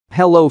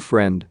Hello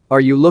friend,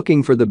 are you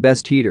looking for the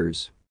best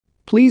heaters?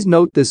 Please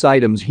note this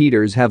item's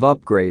heaters have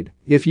upgrade.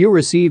 If you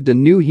received a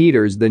new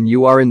heaters then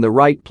you are in the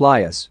right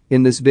place.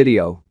 In this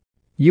video,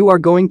 you are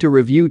going to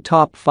review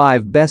top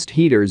 5 best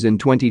heaters in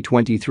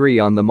 2023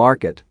 on the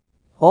market.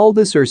 All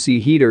this are C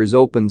heaters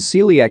open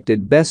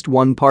selected best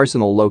one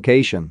personal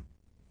location.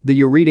 The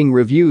you reading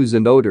reviews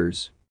and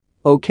odors.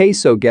 Okay,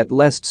 so get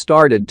let's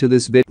started to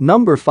this vid.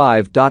 Number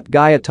 5.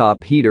 Gaia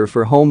Top Heater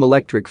for Home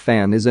Electric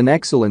Fan is an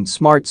excellent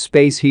smart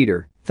space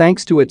heater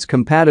thanks to its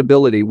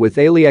compatibility with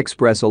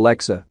AliExpress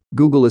Alexa,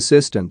 Google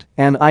Assistant,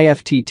 and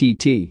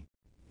IFTTT.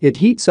 It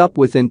heats up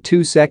within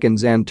 2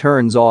 seconds and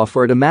turns off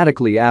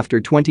automatically after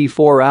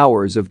 24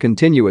 hours of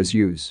continuous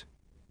use.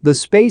 The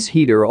space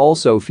heater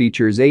also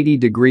features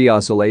 80-degree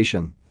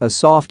oscillation, a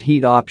soft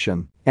heat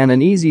option, and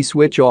an easy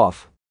switch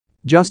off.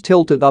 Just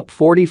tilt it up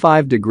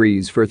 45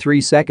 degrees for 3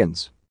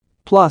 seconds.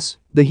 Plus,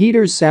 the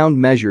heater's sound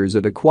measures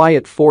at a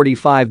quiet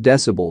 45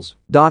 decibels.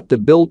 The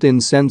built-in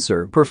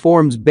sensor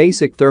performs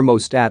basic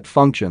thermostat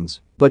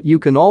functions, but you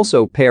can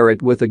also pair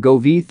it with a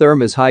Gobi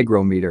thermos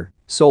hygrometer,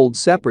 sold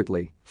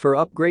separately, for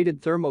upgraded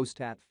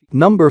thermostat.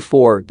 Number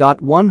 4.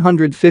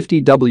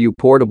 150W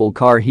Portable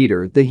Car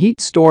Heater. The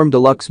HeatStorm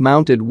Deluxe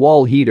Mounted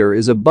Wall Heater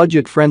is a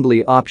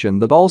budget-friendly option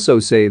that also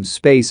saves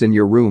space in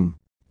your room.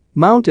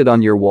 Mounted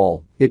on your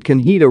wall, it can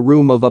heat a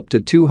room of up to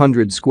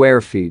 200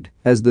 square feet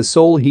as the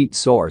sole heat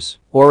source,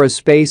 or a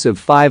space of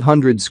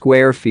 500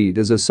 square feet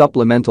as a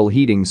supplemental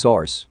heating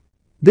source.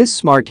 This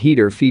smart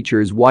heater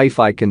features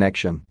Wi-Fi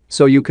connection,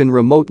 so you can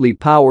remotely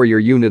power your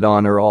unit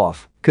on or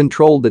off,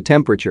 control the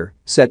temperature,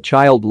 set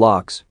child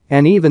locks,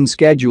 and even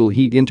schedule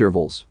heat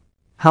intervals.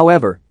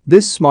 However,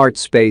 this smart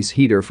space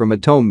heater from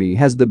Atomi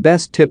has the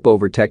best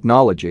tip-over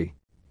technology.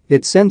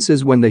 It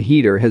senses when the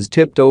heater has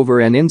tipped over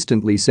and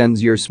instantly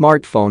sends your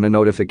smartphone a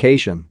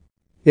notification.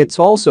 It's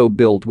also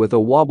built with a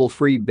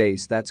wobble-free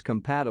base that's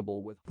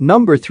compatible with.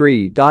 Number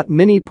 3.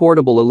 Mini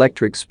Portable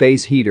Electric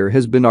Space Heater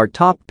has been our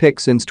top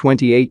pick since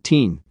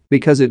 2018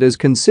 because it has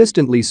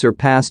consistently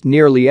surpassed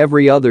nearly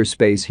every other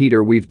space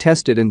heater we've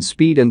tested in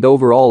speed and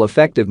overall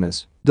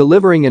effectiveness,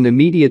 delivering an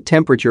immediate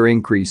temperature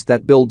increase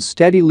that builds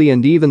steadily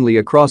and evenly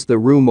across the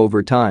room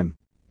over time.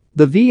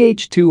 The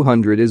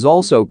VH200 is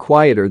also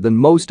quieter than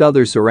most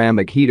other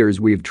ceramic heaters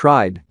we've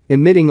tried,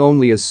 emitting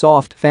only a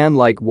soft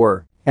fan-like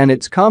whir, and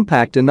it's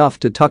compact enough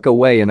to tuck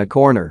away in a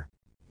corner.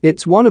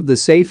 It's one of the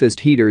safest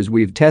heaters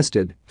we've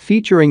tested,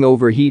 featuring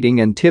overheating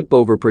and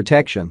tip-over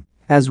protection,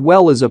 as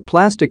well as a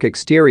plastic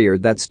exterior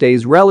that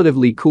stays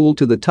relatively cool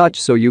to the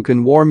touch so you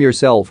can warm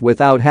yourself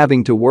without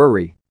having to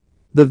worry.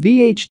 The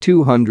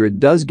VH200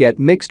 does get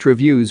mixed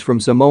reviews from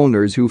some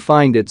owners who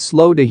find it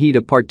slow to heat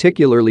a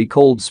particularly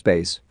cold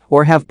space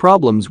or have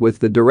problems with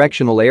the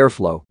directional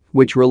airflow,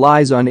 which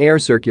relies on air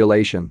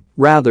circulation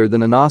rather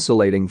than an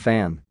oscillating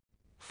fan.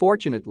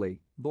 Fortunately,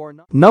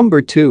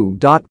 Number 2.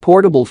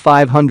 Portable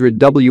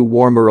 500W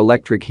Warmer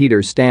Electric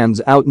Heater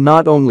stands out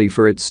not only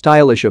for its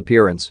stylish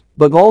appearance,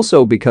 but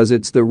also because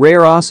it's the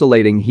rare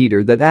oscillating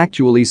heater that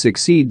actually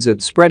succeeds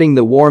at spreading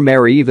the warm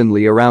air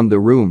evenly around the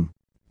room.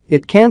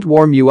 It can't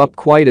warm you up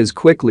quite as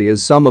quickly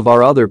as some of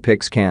our other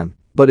picks can,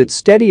 but its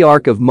steady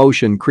arc of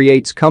motion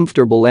creates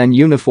comfortable and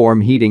uniform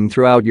heating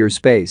throughout your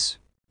space.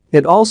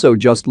 It also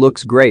just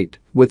looks great,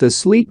 with a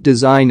sleek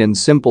design and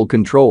simple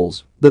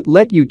controls that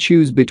let you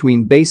choose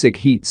between basic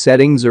heat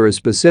settings or a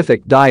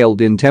specific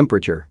dialed-in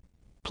temperature.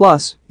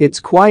 Plus, it's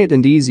quiet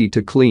and easy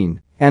to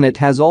clean, and it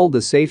has all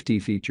the safety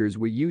features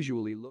we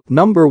usually look for.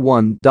 Number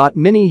 1.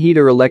 Mini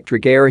Heater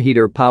Electric Air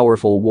Heater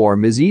Powerful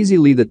Warm is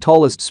easily the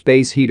tallest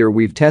space heater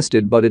we've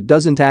tested, but it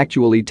doesn't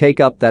actually take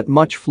up that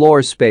much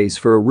floor space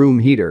for a room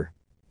heater.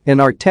 In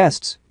our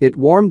tests, it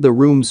warmed the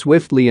room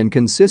swiftly and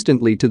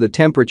consistently to the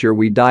temperature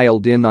we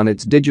dialed in on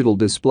its digital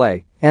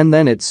display, and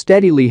then it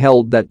steadily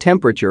held that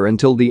temperature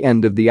until the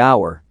end of the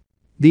hour.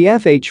 The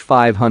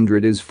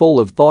FH500 is full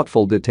of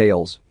thoughtful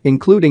details,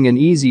 including an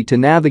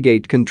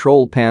easy-to-navigate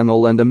control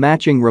panel and a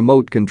matching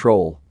remote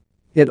control.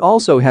 It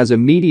also has a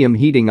medium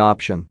heating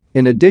option,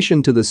 in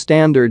addition to the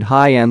standard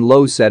high and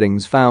low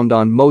settings found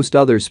on most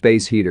other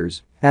space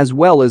heaters, as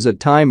well as a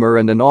timer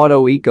and an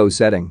auto eco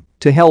setting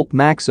to help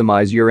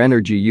maximize your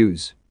energy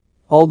use.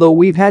 Although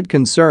we've had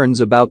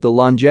concerns about the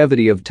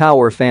longevity of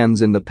tower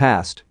fans in the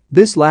past,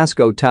 this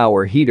Lasco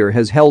tower heater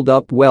has held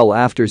up well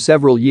after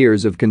several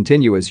years of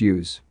continuous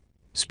use.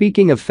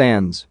 Speaking of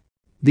fans,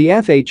 the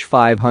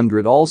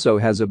FH500 also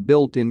has a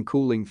built-in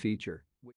cooling feature.